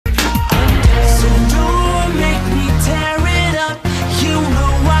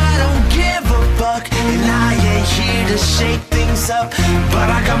up, but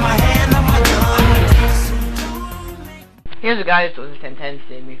I got my hand on my gun. Here's a guy who's 1010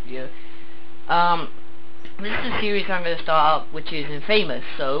 today me video. This is a series I'm going to start up, which is inFamous.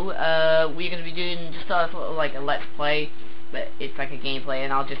 So we're going to be doing just sort of like a let's play, but it's like a gameplay,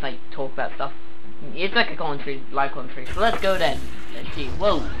 and I'll just like talk about stuff. It's like a commentary, live commentary. So let's go then. Let's see.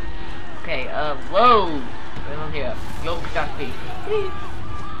 Whoa. Okay. Whoa. What's on here? Look, Doctorsayce.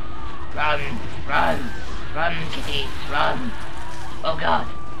 Run, run, run, kitties, run. Oh God.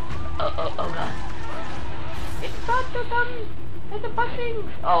 Oh God. It's not the there's a busing.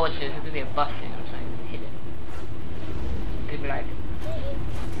 Oh, it's just gonna be a busing. I'm trying to hit it. Could be like,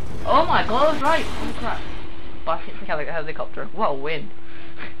 oh my God, I was right. Holy crap. Busing like a helicopter. What a win.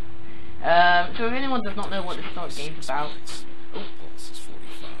 So if anyone does not know what this sort of game's about, Pulse is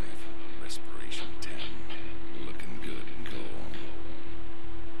 45, respiration 10, looking good and go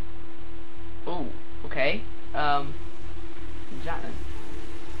on. oh, okay. Who's that then?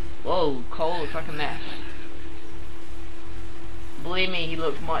 Whoa, Cole looks like a mess. Believe me, he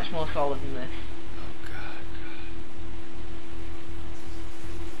looks much more solid than this. Oh God.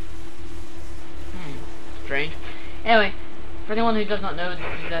 Strange. Anyway, for anyone who does not know, this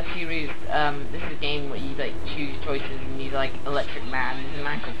is a series, this is a game where you like choose choices and you like electric man, there's a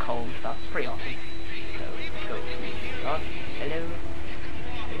man called Cole and stuff, it's pretty awesome. So, let's go. Oh, hello.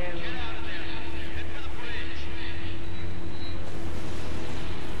 Hello.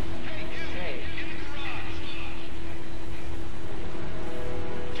 Okay.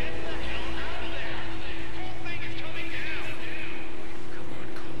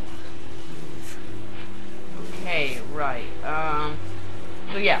 Okay, right,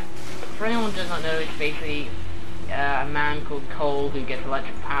 so yeah, for anyone who does not know, it's basically a man called Cole who gets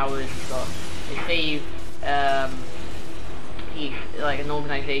electric powers. They save, he's like an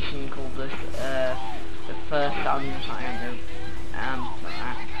organization called the First Sons, I don't know, like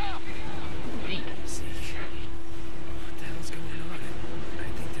that. Zeke. What the hell's going on? I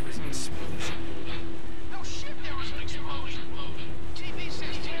think there was an explosion. No shit, there was an explosion. TV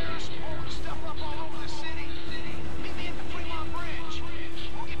says terrorists blowing stuff up all over the city. Meet me at the Fremont Bridge.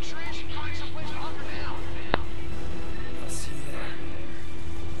 We'll get trash and find someplace to hunker down. I'll see you there.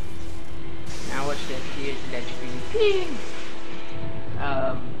 Now watch this, here's the dead screen.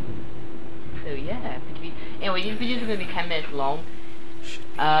 So yeah, anyway, these videos are going to be 10 minutes long.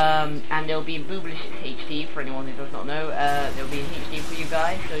 And they'll be in booblicious HD for anyone who does not know. They'll be in HD for you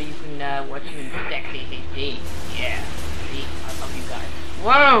guys, so you can watch them in sexy HD. Yeah, see, I love you guys.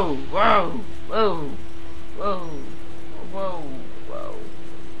 Whoa, whoa, whoa, whoa, whoa, whoa.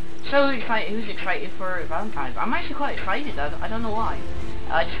 So excited, who's excited for Valentine's? I'm actually quite excited, I don't know why.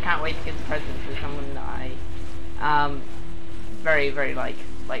 I just can't wait to give the present to someone that I, very, very like,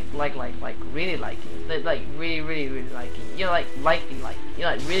 really like, really like, you're like, you're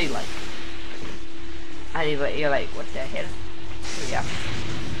like, really like, and you're like, what the hell? So yeah,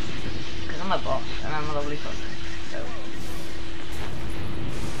 because I'm a boss, and I'm a lovely person, so,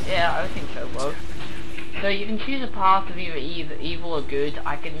 yeah, I think so, bro. So you can choose a path of either evil or good.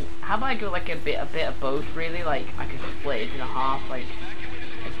 How about I go like a bit of both, really, like, I can split it in half, like,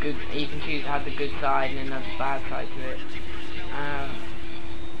 a good, you can choose to have the good side and then the bad side to it.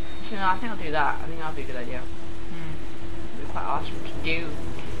 So no, I think I'll do that. I think that'll be a good idea. It'd be quite awesome to do.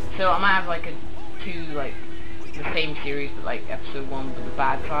 So I might have like two like the same series, but like episode 1 with the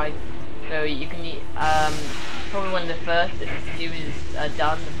bad side. So you can probably when the first series is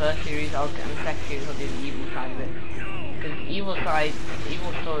done, the first series, and the second series I'll do the evil side of it. Because evil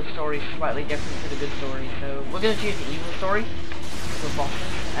story is slightly different to the good story. So we're gonna choose the evil story for bosses.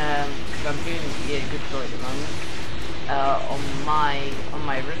 Because I'm doing the good story at the moment. On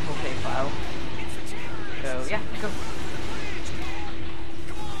my original save file. So yeah, let's go.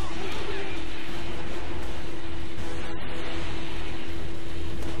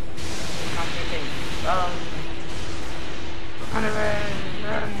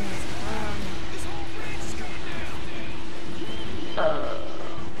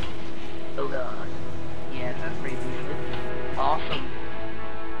 Oh God. Yeah, that's pretty good. Awesome.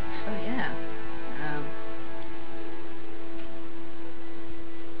 Oh yeah.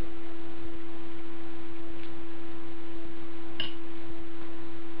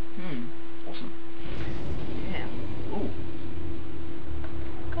 Awesome. Yeah. Ooh.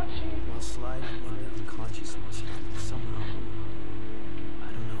 Gotcha. While sliding into unconsciousness, somehow,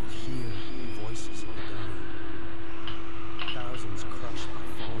 I don't know, hear voices all dying. Thousands crushed by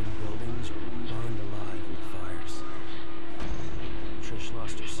falling buildings or burned alive in the fires. Trish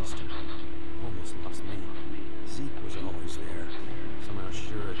lost her sister, almost lost me. Zeke was always there, somehow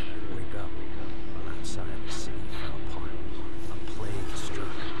sure that I'd wake up while outside the city fell apart. A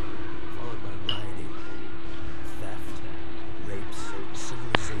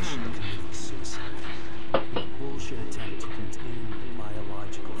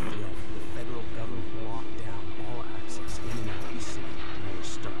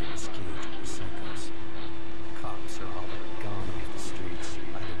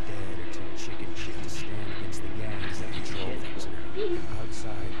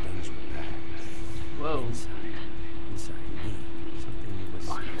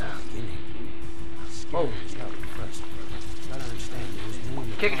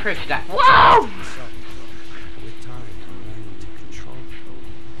Take a trip stack. Whoa! With time, I'm learning to control it,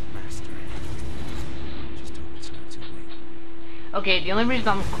 master it. Just hope it's not too late. Okay, the only reason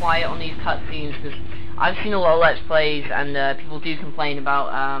I'm quiet on these cutscenes is I've seen a lot of Let's Plays, and people do complain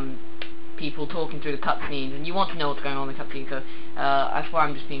about people talking through the cutscenes, and you want to know what's going on in the cutscene, so that's why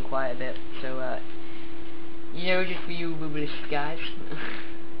I'm just being quiet a bit. So, you know, just for you boobless guys.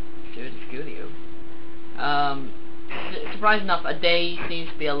 So it's good, you. Surprising enough, a day seems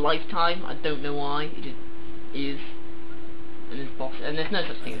to be a lifetime. I don't know why. It just is. And there's boss, and there's no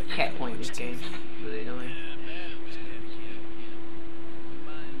such thing as a checkpoint in this game. It's really annoying.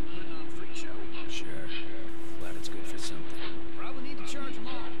 Sure. Glad it's good for something. Probably need to charge them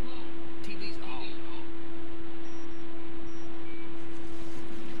all. TV's all.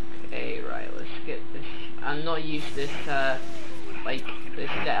 Okay, right, let's get this. I'm not used to this, like, this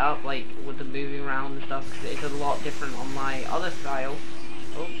setup, like, with the moving around and stuff, because it's a lot different on my other style.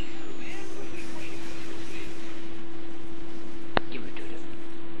 Oh. Give it to them.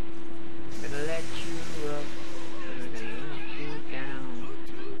 I'm gonna let you up. I'm gonna let you down.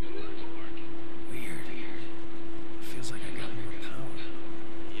 Weird. Feels like I got more power.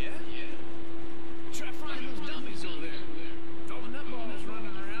 Yeah? Try finding those dummies over there. With all the nutballs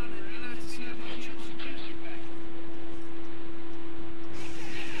running around, and you're not to see them much.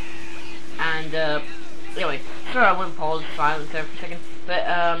 And, anyway, sorry I went pause silence there for a second, but,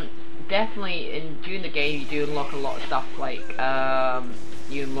 definitely during the game you do unlock a lot of stuff, like,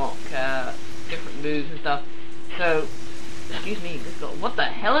 you unlock, different moves and stuff, so, excuse me, what the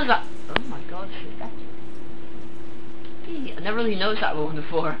hell is that? Oh my god, is that? I never really noticed that one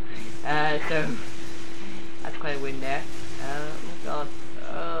before, so, that's quite a win there. Oh my god,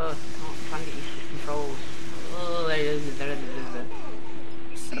 I can't find get used to controls. Oh, there it is.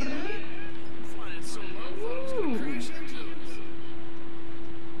 Flying so low, thought it was gonna crash into us.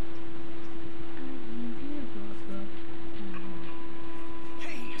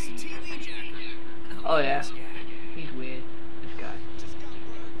 Hey, it's a TV jacker. Oh yeah, he's weird, this guy.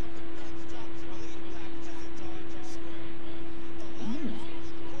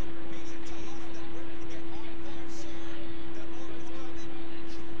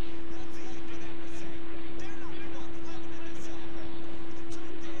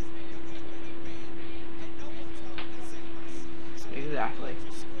 Exactly.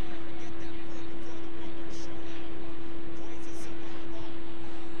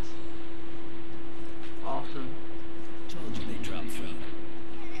 Awesome. Told you they dropped food.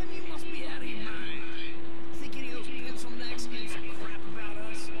 Man, you must be out of your mind. Think any of those pencil necks gives a crap about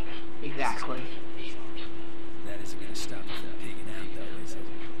us? Exactly. That isn't gonna stop you from pigging out, though, is it?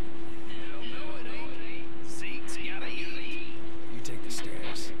 Hell no, it ain't. Zeke's gotta eat. You take the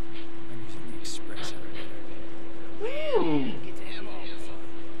stairs. I'm using the express elevator. Woo! Get to have all the fun.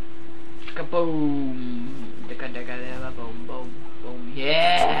 Kaboom! Boom, boom, boom.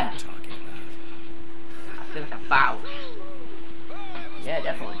 Yeah! That's what I'm talking about. I feel like a bounce. Yeah,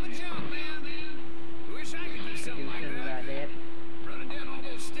 definitely. On the jump, man. Wish I could do Do something like something that. like that. Running down all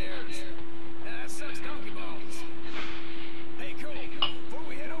those stairs. That sucks donkey balls. Hey, Cole, before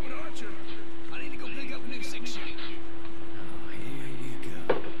we head over to Archer, I need to go pick up a new six shooter. Oh, here you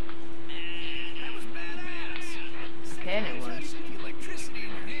go. That was badass. Can it was. The electricity in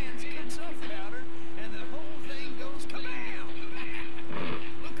your hands cuts off powder, and the whole thing goes kabam!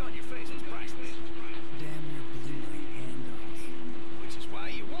 Look on your face was priceless. Damn near blew my hand off. Which is why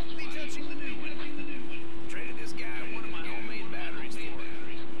you won't be touching the new one. Traded this guy one of my homemade batteries for it.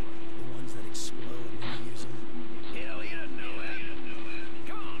 The ones that explode when you use them. Hell, he doesn't know that.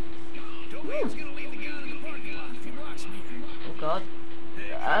 Come on. Told me he was gonna leave the gun in the parking lot a few blocks from here. Oh god.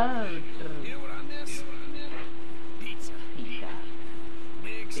 Hey, Oh, you know what I miss? Pizza. pizza.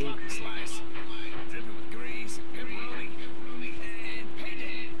 Big sloppy slice. Dripping with grease, pepperoni, and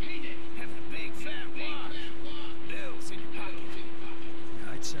payday. Having a big fat wad. Bills in your pocket.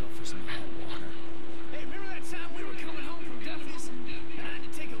 I'd settle for some hot water. Hey, remember that time we were coming home from Duffy's and I had to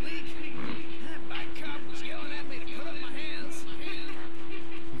take a leak? That bike cop was yelling at me to put up my hands.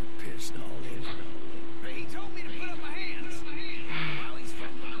 You're pissed all over. Hey, he told me to put up my hands. While he's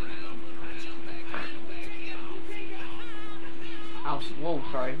fumbling around, I jump back in and we take off. Whoa,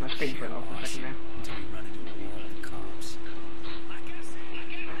 sorry, my screen went off for a second there. Until we run into a wall of cops.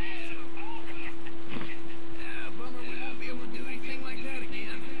 Bummer we won't be able to do anything like that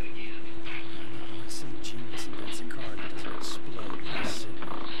again. Some genius invents a car that doesn't explode in the city.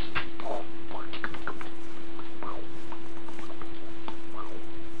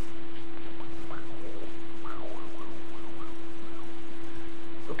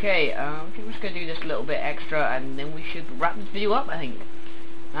 Okay, I think we're just gonna do this a little bit extra, and then we should wrap this video up, I think.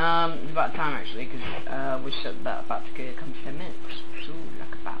 It's about time actually, because we should about to come to 10 minutes. Ooh,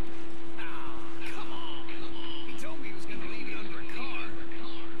 like about. Come on. He told me he was gonna leave you under a car.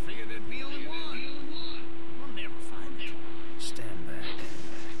 I figured there'd be only one. We'll never find it. Stand back.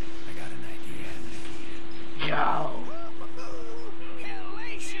 I got an idea. Yo.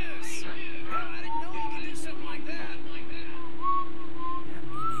 Hellacious! Hell, I didn't know you could do something like that. Yeah,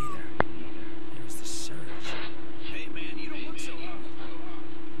 me neither. There's the surge. Hey, man, you don't look so hot.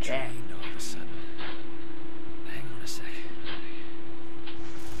 Yeah. Drained all of a sudden. Hang on a sec.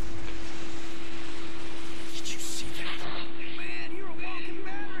 Did you see that? Man, you're a walking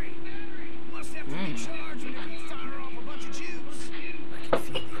battery. Must have to be charged whenever you fire off a bunch of juice. I can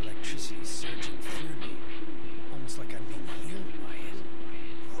feel the electricity surging through me. Almost like I'm being healed by it.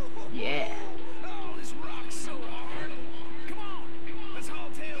 Yeah. Oh, this rock's so hard. Come on, let's haul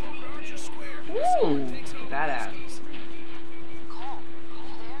tail over to Archer Square. Ooh, badass.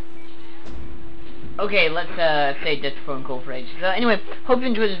 Okay, let's say this phone call for age. So anyway, hope you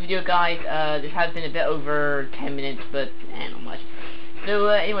enjoyed this video, guys. This has been a bit over 10 minutes, but not much. So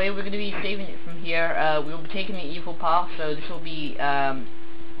anyway, we're going to be saving it from here. We'll be taking the evil path, so this will be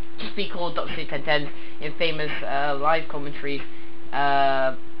just be called Doctorsayce1010, inFamous live commentaries,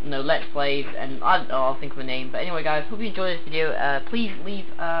 no let's plays, and I don't know, I'll think of a name. But anyway, guys, hope you enjoyed this video. Please leave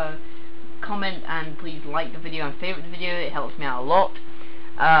a comment and please like the video and favorite the video. It helps me out a lot.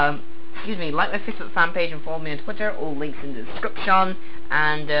 Excuse me, like my Facebook fan page and follow me on Twitter, all links in the description,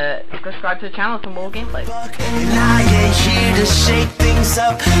 and subscribe to the channel for more gameplay. And I ain't here to shake things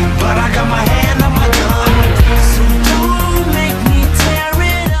up, but I got my head